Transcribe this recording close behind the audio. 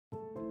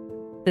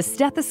The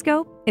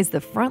stethoscope is the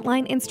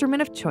frontline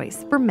instrument of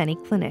choice for many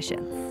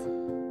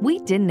clinicians. We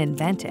didn't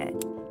invent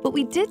it, but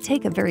we did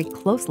take a very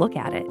close look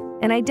at it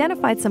and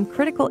identified some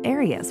critical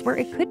areas where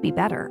it could be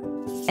better.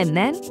 And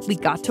then we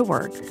got to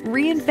work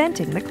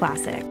reinventing the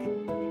classic.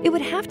 It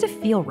would have to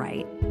feel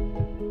right.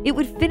 It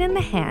would fit in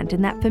the hand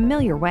in that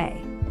familiar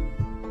way.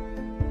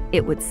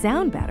 It would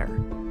sound better.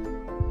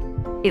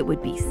 It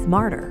would be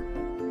smarter.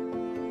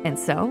 And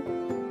so,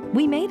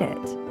 we made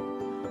it.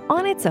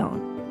 On its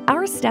own,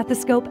 our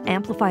stethoscope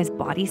amplifies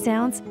body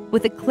sounds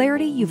with a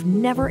clarity you've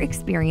never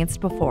experienced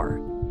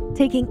before,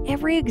 taking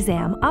every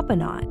exam up a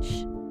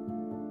notch.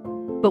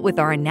 But with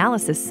our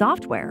analysis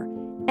software,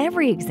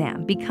 every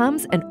exam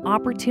becomes an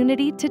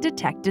opportunity to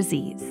detect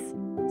disease.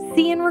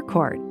 See and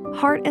record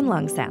heart and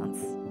lung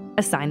sounds,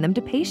 assign them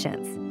to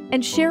patients,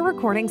 and share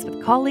recordings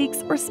with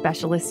colleagues or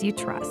specialists you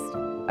trust,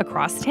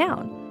 across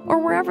town or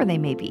wherever they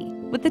may be,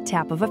 with the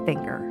tap of a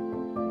finger.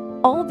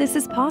 All this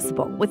is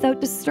possible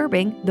without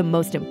disturbing the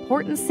most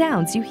important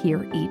sounds you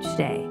hear each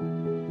day,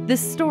 the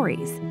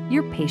stories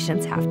your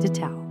patients have to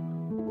tell.